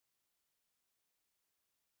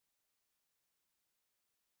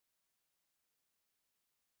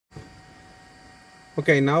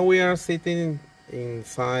Okay, now we are sitting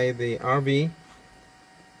inside the RV.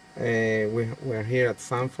 We're here at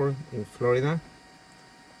Sanford in Florida.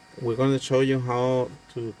 We're going to show you how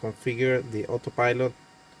to configure the autopilot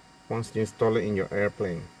once you install it in your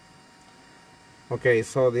airplane. Okay,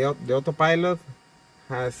 so the autopilot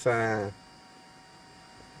has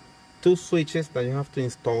two switches that you have to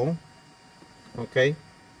install. Okay,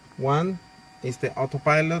 one is the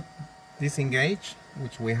autopilot disengage,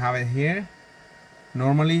 which we have it here.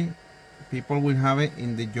 Normally people will have it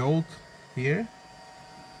in the yoke here.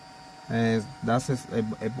 That's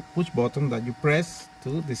a push button that you press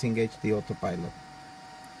to disengage the autopilot.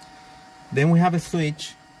 Then we have a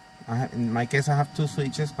switch. In my case I have two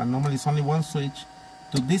switches, but normally it's only one switch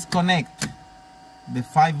to disconnect the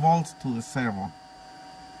 5 volts to the servo.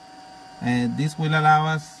 And this will allow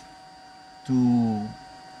us to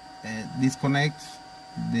disconnect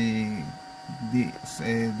the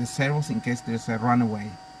servos in case there's a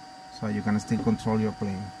runaway, so you can still control your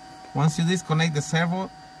plane. Once you disconnect the servo,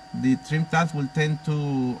 the trim tabs will tend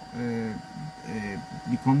to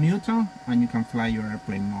become neutral and you can fly your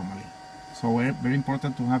airplane normally. So very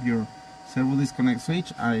important to have your servo disconnect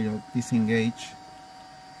switch and your disengage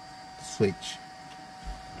switch.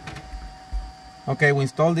 Okay, we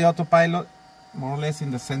installed the autopilot more or less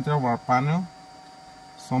in the center of our panel.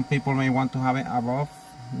 Some people may want to have it above,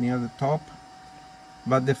 near the top,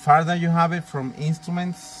 but the farther you have it from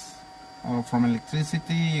instruments or from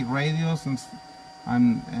electricity, radios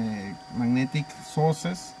and magnetic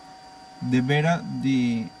sources, the better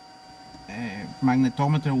the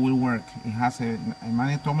magnetometer will work. It has a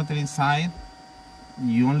magnetometer inside.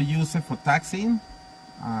 You only use it for taxiing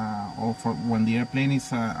or for when the airplane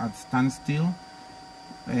is at standstill.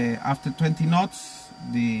 After 20 knots,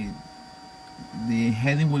 the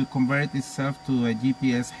heading will convert itself to a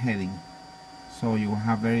GPS heading, so you will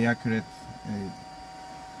have very accurate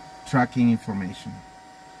tracking information.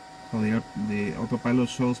 So the autopilot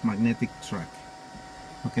shows magnetic track.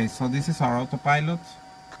 Okay, so this is our autopilot.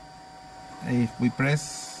 If we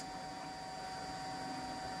press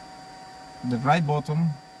the right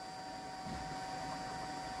button,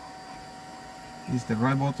 is the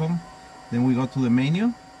right button, then we go to the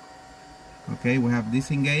menu. Okay, we have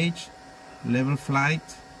disengage, level flight,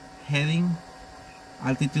 heading,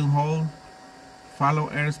 altitude hold, follow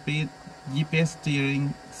airspeed, GPS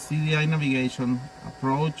steering, CDI navigation,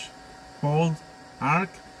 approach, hold, arc,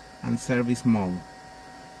 and service mode.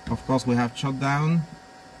 Of course, we have shutdown.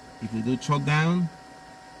 If we do shutdown,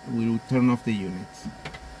 we will turn off the unit.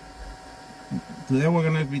 Today we're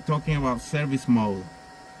going to be talking about service mode.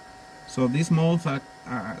 So these modes are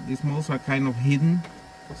kind of hidden,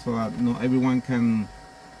 so that not everyone can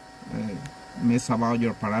mess about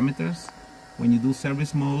your parameters. When you do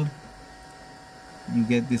service mode, you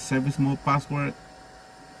get the service mode password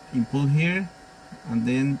input here, and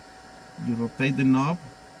then you rotate the knob.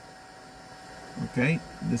 Okay,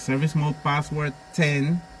 the service mode password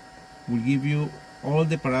 10 will give you all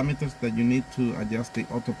the parameters that you need to adjust the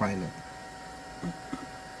autopilot.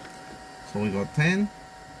 So we got 10,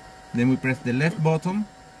 then we press the left button.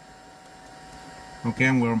 Okay,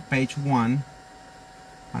 and we're on page 1,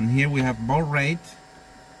 and here we have baud rate.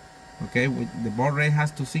 Okay, the baud rate has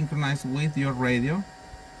to synchronize with your radio.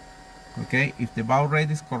 Okay, if the baud rate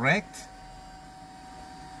is correct,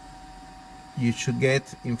 you should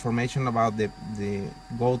get information about the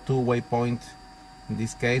go-to waypoint. In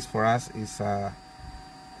this case for us is a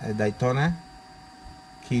Daytona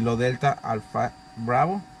Kilo Delta Alpha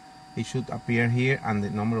Bravo. It should appear here, and the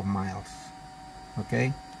number of miles.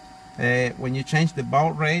 Okay, when you change the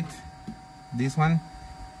baud rate, this one,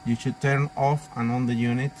 you should turn off and on the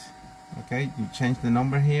unit. Okay, you change the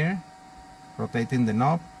number here, rotating the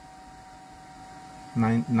knob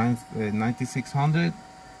 9600,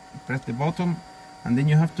 press the button, and then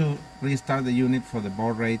you have to restart the unit for the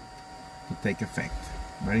baud rate to take effect.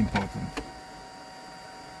 Very important.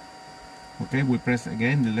 Okay, we press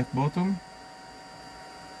again the left button,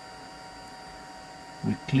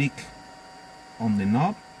 we click on the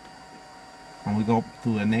knob, and we go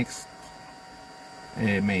to the next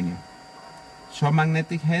menu. Show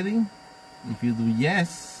magnetic heading. If you do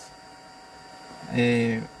yes,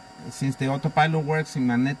 since the autopilot works in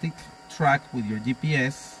magnetic track with your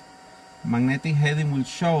GPS, magnetic heading will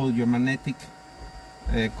show your magnetic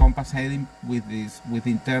compass heading with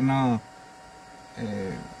internal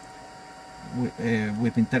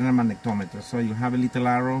magnetometer. So you have a little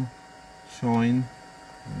arrow showing.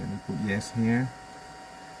 Let me put yes here.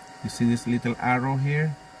 You see this little arrow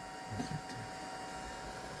here?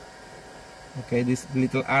 Okay, this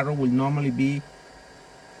little arrow will normally be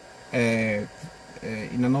in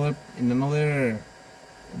another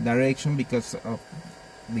direction because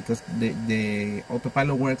the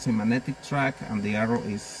autopilot works in magnetic track and the arrow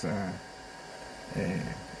is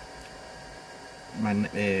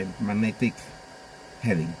magnetic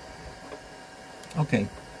heading. Okay,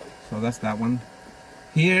 so that's that one.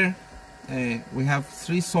 Here we have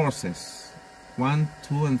 3 sources, 1,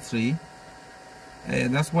 2, and 3.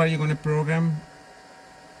 That's where you're going to program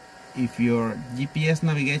if your GPS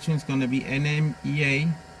navigation is going to be NMEA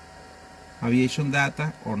aviation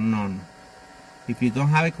data or none. If you don't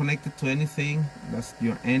have it connected to anything, that's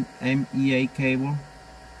your NMEA cable,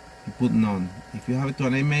 you put none. If you have it to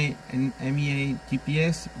an NMEA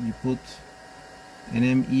GPS, you put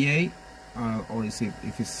NMEA, or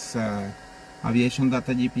if it's aviation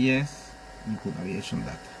data GPS, you put aviation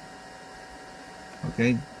data.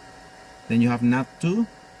 Okay, then you have NAV2,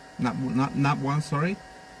 NAV1, sorry.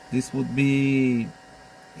 This would be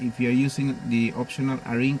if you're using the optional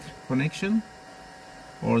ARINC connection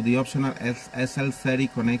or the optional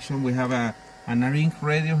SL30 connection. We have an ARINC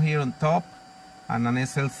radio here on top and an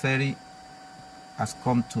SL30 as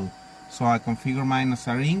COM2. So I configure mine as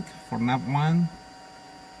ARINC for NAV1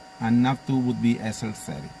 and NAV2 would be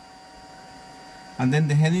SL30. And then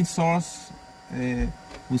the heading source,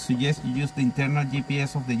 we suggest you use the internal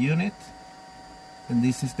GPS of the unit, and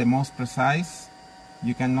this is the most precise.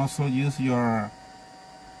 You can also use your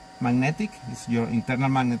magnetic, it's your internal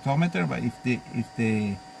magnetometer, but if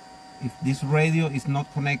this radio is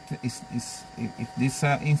not connected, if this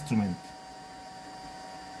instrument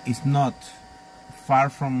is not far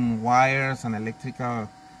from wires and electrical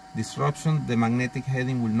disruption, the magnetic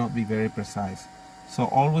heading will not be very precise. So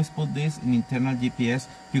always put this in internal GPS.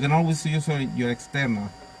 You can always use your external,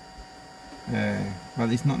 but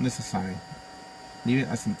it's not necessary. Leave it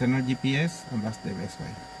as internal GPS, and that's the best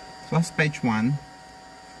way. So that's page 1.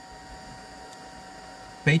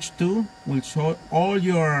 Page 2 will show all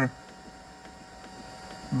your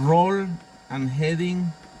roll and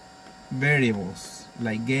heading variables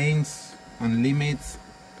like gains and limits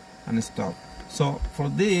and stuff. So for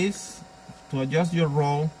this, to adjust your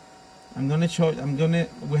roll,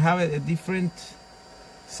 we have a different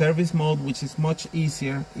service mode which is much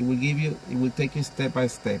easier. It will take you step by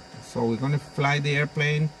step. So we're going to fly the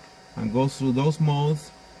airplane and go through those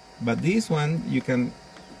modes, but this one you can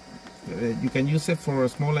use it for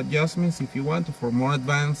small adjustments if you want, or for more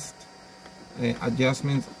advanced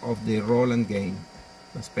adjustments of the roll and gain.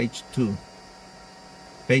 That's page 2.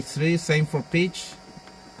 Page 3, same for pitch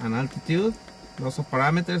and altitude. Lots of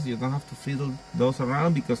parameters. You don't have to fiddle those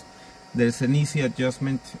around because there's an easy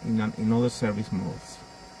adjustment in other service modes.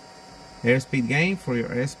 Airspeed gain for your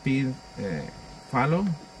airspeed follow.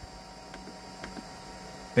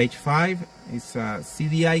 Page 5 is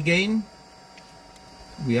CDI gain.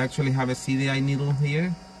 We actually have a CDI needle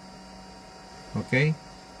here. Okay,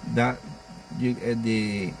 that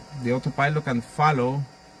the autopilot can follow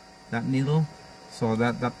that needle, so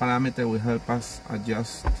that parameter will help us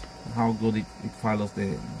adjust how good it follows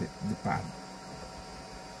the path.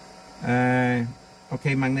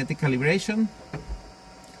 Okay, magnetic calibration.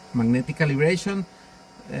 Magnetic calibration.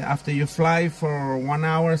 After you fly for 1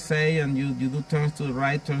 hour, say, and you do turns to the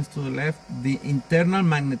right, turns to the left, the internal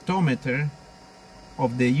magnetometer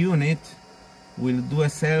of the unit will do a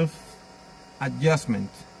self adjustment,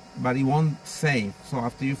 but it won't save. So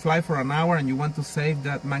after you fly for an hour and you want to save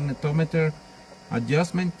that magnetometer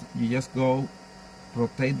adjustment, you just go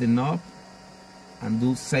rotate the knob and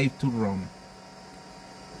do save to ROM.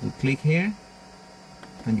 You click here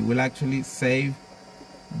and you will actually save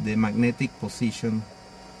the magnetic position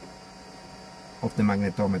of the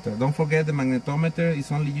magnetometer. Don't forget, the magnetometer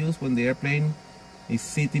is only used when the airplane is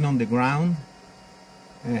sitting on the ground.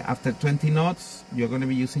 After 20 knots, you're going to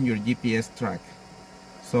be using your GPS track.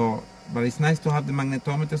 So, but it's nice to have the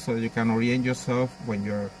magnetometer so that you can orient yourself when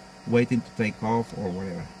you're waiting to take off or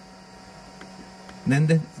whatever.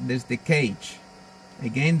 Then there's the cage.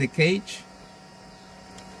 Again, the cage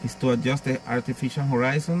is to adjust the artificial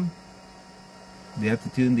horizon, the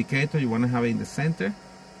altitude indicator. You want to have it in the center.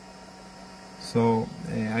 So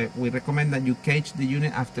we recommend that you cage the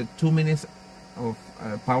unit after 2 minutes of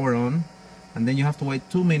power on, and then you have to wait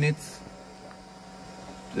 2 minutes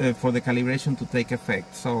for the calibration to take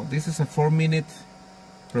effect. So this is a 4-minute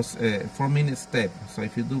step. So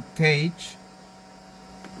if you do cage,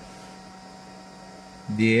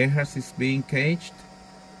 the air hose is being caged.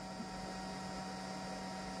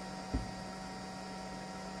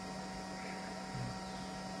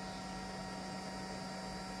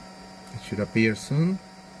 It should appear soon.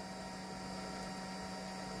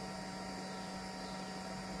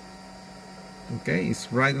 Okay,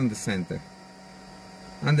 it's right on the center.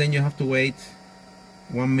 And then you have to wait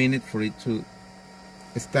 1 minute for it to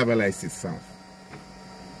stabilize itself.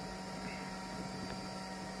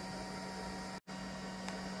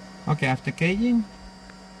 Okay, after caging,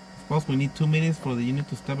 of course we need 2 minutes for the unit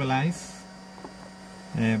to stabilize,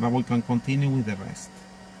 but we can continue with the rest.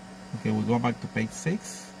 Okay, we go back to page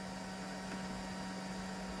 6.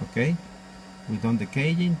 Okay, we've done the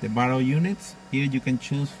caging, the barrel units. Here you can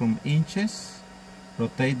choose from inches,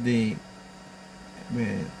 rotate the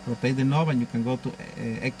knob, and you can go to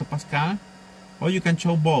hectopascal, or you can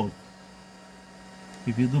show both.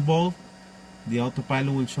 If you do both, the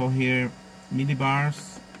autopilot will show here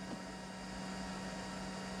millibars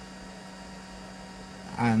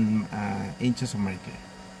and inches of mercury.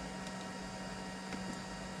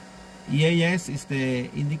 EAS is the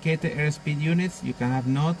indicated airspeed units. You can have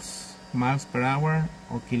knots, miles per hour,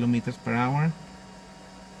 or kilometers per hour.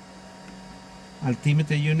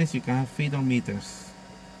 Altimeter units, you can have feet or meters.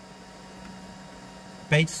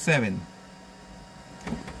 Page 7.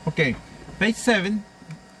 Okay, page 7.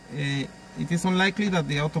 It is unlikely that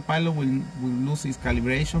the autopilot will lose its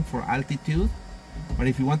calibration for altitude, but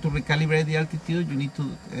if you want to recalibrate the altitude, you need to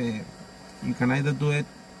you can either do it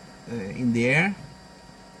in the air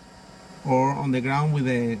or on the ground with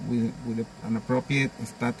an appropriate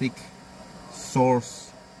static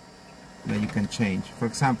source that you can change. For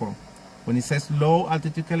example, when it says low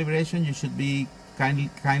altitude calibration, you should be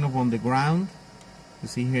kind of on the ground. You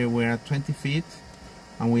see here we're at 20 feet,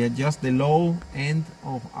 and we adjust the low end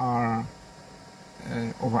of our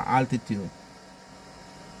altitude.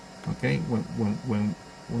 Okay, when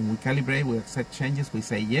we calibrate, we accept changes, we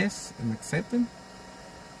say yes and accept them.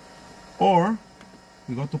 Or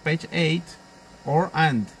we go to page 8,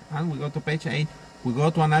 and we go to page 8, we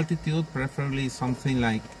go to an altitude, preferably something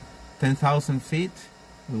like 10,000 feet.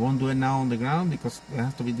 We won't do it now on the ground because it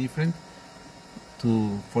has to be different.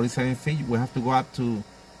 To 47 feet, we have to go up to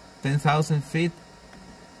 10,000 feet,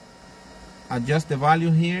 adjust the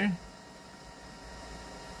value here.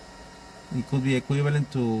 It could be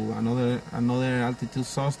equivalent to another altitude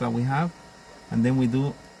source that we have, and then we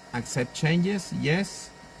do accept changes,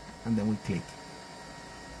 yes, and then we click.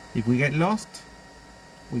 If we get lost,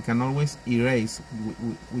 we can always erase.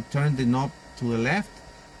 We turn the knob to the left,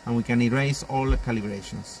 and we can erase all the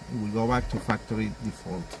calibrations. It will go back to factory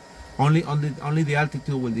default. Only the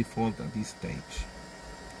altitude will default at this stage.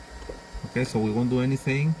 Okay, so we won't do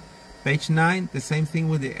anything. Page 9, the same thing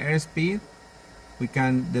with the airspeed.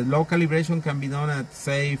 The low calibration can be done at,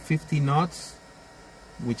 say, 50 knots,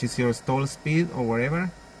 which is your stall speed or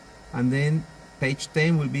whatever. And then page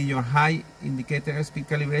 10 will be your high indicator airspeed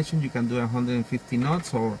calibration. You can do 150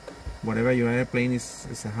 knots or whatever your airplane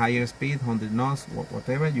is a higher speed, 100 knots,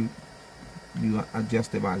 whatever. You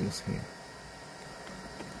adjust the values here.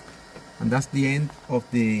 And that's the end of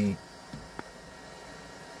the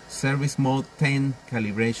service mode 10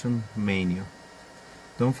 calibration menu.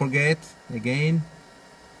 Don't forget, again,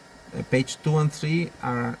 page 2 and 3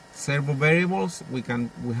 are servo variables. We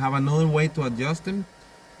have another way to adjust them.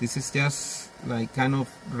 This is just like kind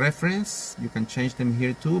of reference. You can change them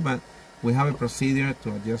here too, but we have a procedure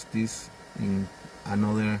to adjust this in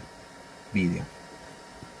another video.